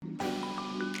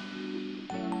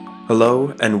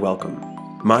Hello and welcome.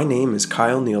 My name is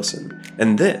Kyle Nielsen,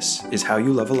 and this is How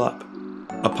You Level Up,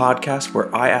 a podcast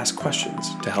where I ask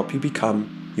questions to help you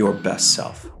become your best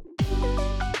self.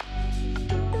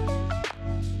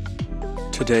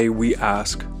 Today we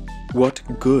ask, what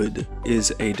good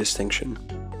is a distinction?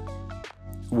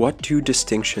 What do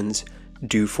distinctions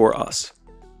do for us?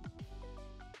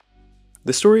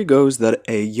 The story goes that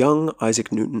a young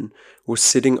Isaac Newton was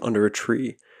sitting under a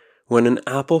tree when an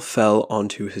apple fell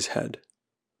onto his head.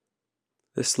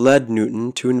 This led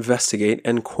Newton to investigate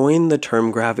and coin the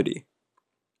term gravity.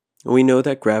 We know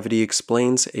that gravity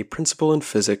explains a principle in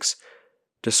physics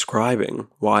describing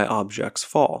why objects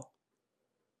fall.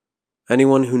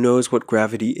 Anyone who knows what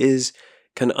gravity is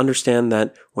can understand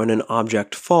that when an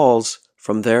object falls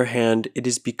from their hand, it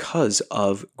is because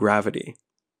of gravity.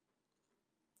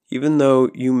 Even though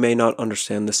you may not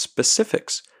understand the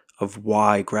specifics of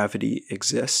why gravity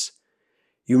exists,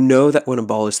 you know that when a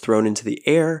ball is thrown into the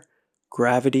air,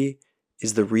 gravity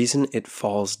is the reason it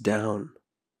falls down.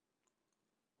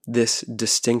 This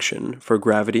distinction for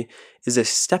gravity is a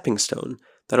stepping stone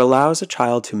that allows a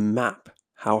child to map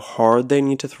how hard they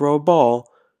need to throw a ball,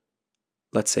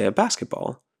 let's say a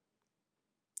basketball,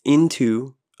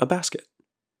 into a basket.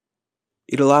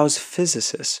 It allows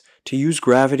physicists to use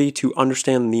gravity to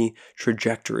understand the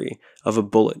trajectory of a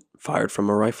bullet fired from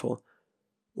a rifle,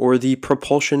 or the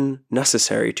propulsion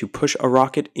necessary to push a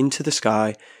rocket into the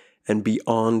sky and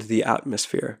beyond the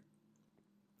atmosphere.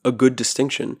 A good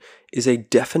distinction is a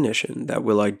definition that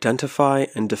will identify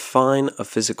and define a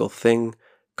physical thing,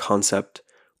 concept,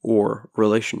 or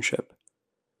relationship.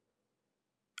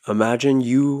 Imagine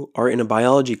you are in a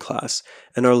biology class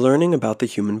and are learning about the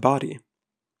human body.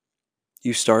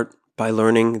 You start by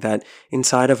learning that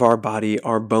inside of our body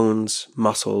are bones,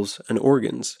 muscles, and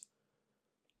organs.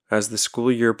 As the school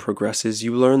year progresses,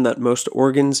 you learn that most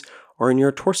organs are in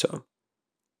your torso,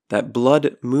 that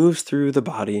blood moves through the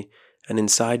body, and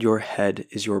inside your head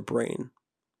is your brain.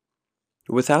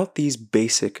 Without these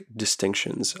basic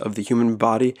distinctions of the human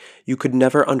body, you could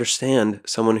never understand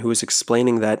someone who is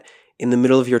explaining that in the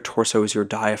middle of your torso is your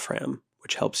diaphragm,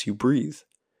 which helps you breathe.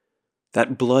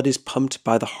 That blood is pumped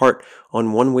by the heart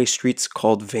on one-way streets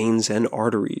called veins and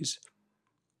arteries.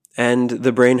 And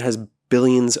the brain has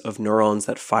billions of neurons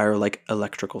that fire like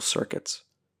electrical circuits.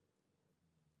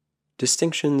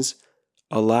 Distinctions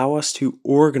allow us to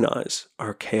organize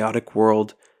our chaotic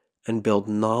world and build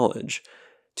knowledge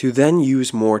to then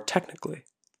use more technically.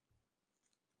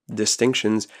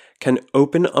 Distinctions can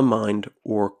open a mind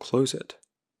or close it,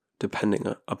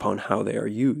 depending upon how they are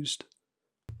used.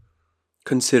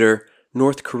 Consider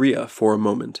North Korea for a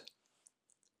moment.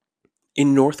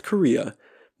 In North Korea,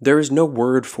 there is no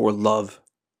word for love,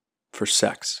 for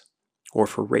sex, or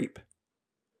for rape.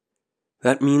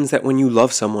 That means that when you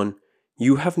love someone,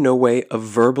 you have no way of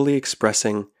verbally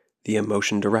expressing the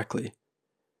emotion directly.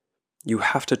 You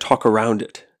have to talk around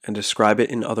it and describe it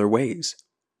in other ways.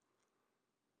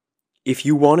 If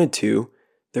you wanted to,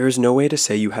 there is no way to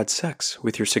say you had sex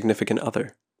with your significant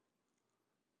other.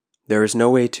 There is no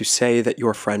way to say that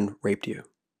your friend raped you.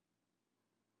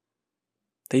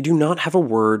 They do not have a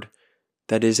word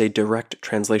that is a direct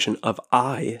translation of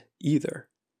I either.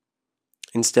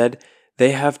 Instead,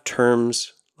 they have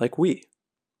terms like we.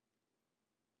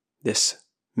 This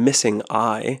missing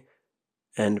I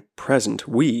and present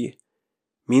we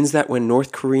means that when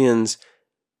North Koreans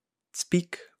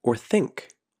speak or think,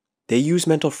 they use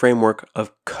mental framework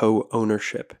of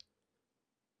co-ownership.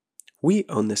 We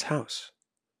own this house.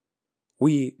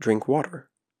 We drink water.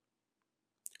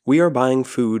 We are buying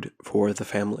food for the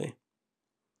family.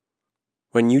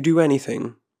 When you do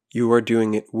anything, you are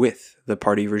doing it with the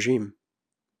party regime.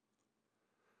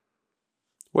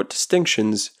 What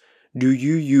distinctions do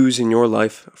you use in your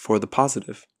life for the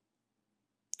positive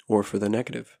or for the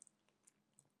negative?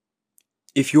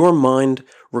 If your mind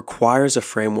requires a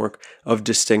framework of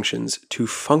distinctions to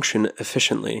function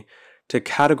efficiently, to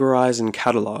categorize and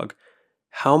catalog,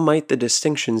 how might the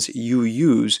distinctions you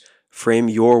use frame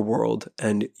your world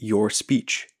and your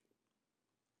speech?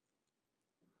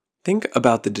 Think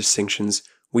about the distinctions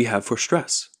we have for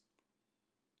stress.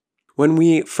 When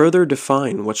we further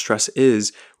define what stress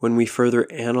is, when we further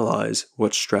analyze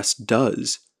what stress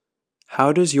does,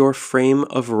 how does your frame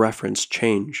of reference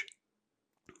change?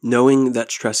 Knowing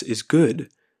that stress is good,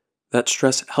 that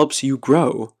stress helps you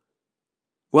grow,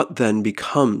 what then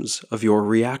becomes of your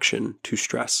reaction to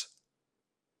stress?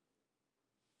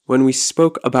 When we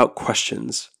spoke about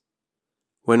questions,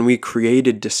 when we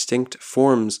created distinct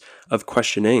forms of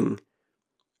questioning,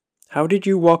 how did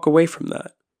you walk away from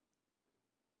that?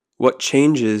 What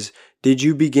changes did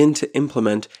you begin to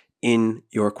implement in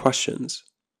your questions?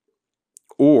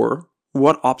 Or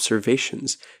what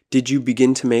observations did you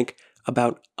begin to make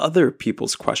about other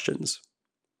people's questions?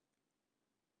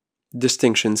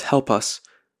 Distinctions help us,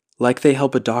 like they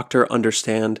help a doctor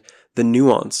understand the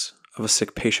nuance of a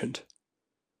sick patient.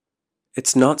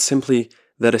 It's not simply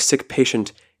that a sick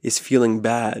patient is feeling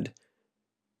bad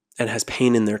and has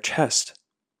pain in their chest.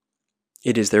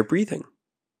 It is their breathing.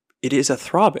 It is a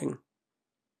throbbing.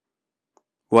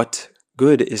 What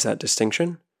good is that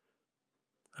distinction?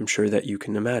 I'm sure that you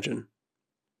can imagine.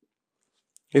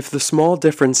 If the small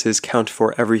differences count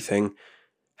for everything,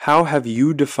 how have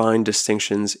you defined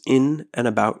distinctions in and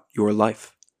about your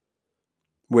life?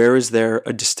 Where is there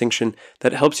a distinction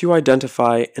that helps you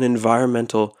identify an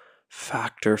environmental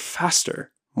factor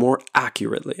faster, more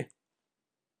accurately?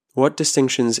 What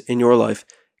distinctions in your life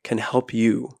can help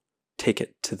you take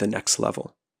it to the next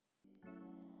level?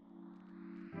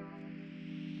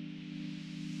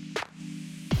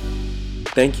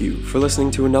 Thank you for listening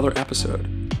to another episode.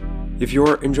 If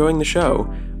you're enjoying the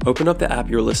show, open up the app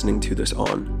you're listening to this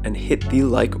on and hit the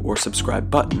like or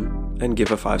subscribe button and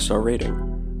give a 5-star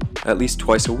rating. At least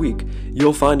twice a week,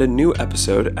 you'll find a new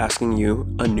episode asking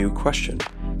you a new question,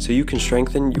 so you can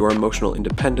strengthen your emotional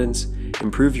independence,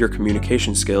 improve your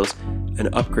communication skills,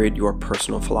 and upgrade your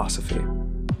personal philosophy.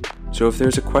 So if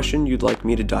there's a question you'd like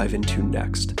me to dive into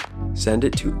next, send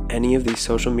it to any of these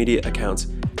social media accounts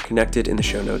connected in the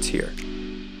show notes here.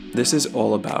 This is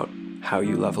all about how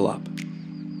you level up.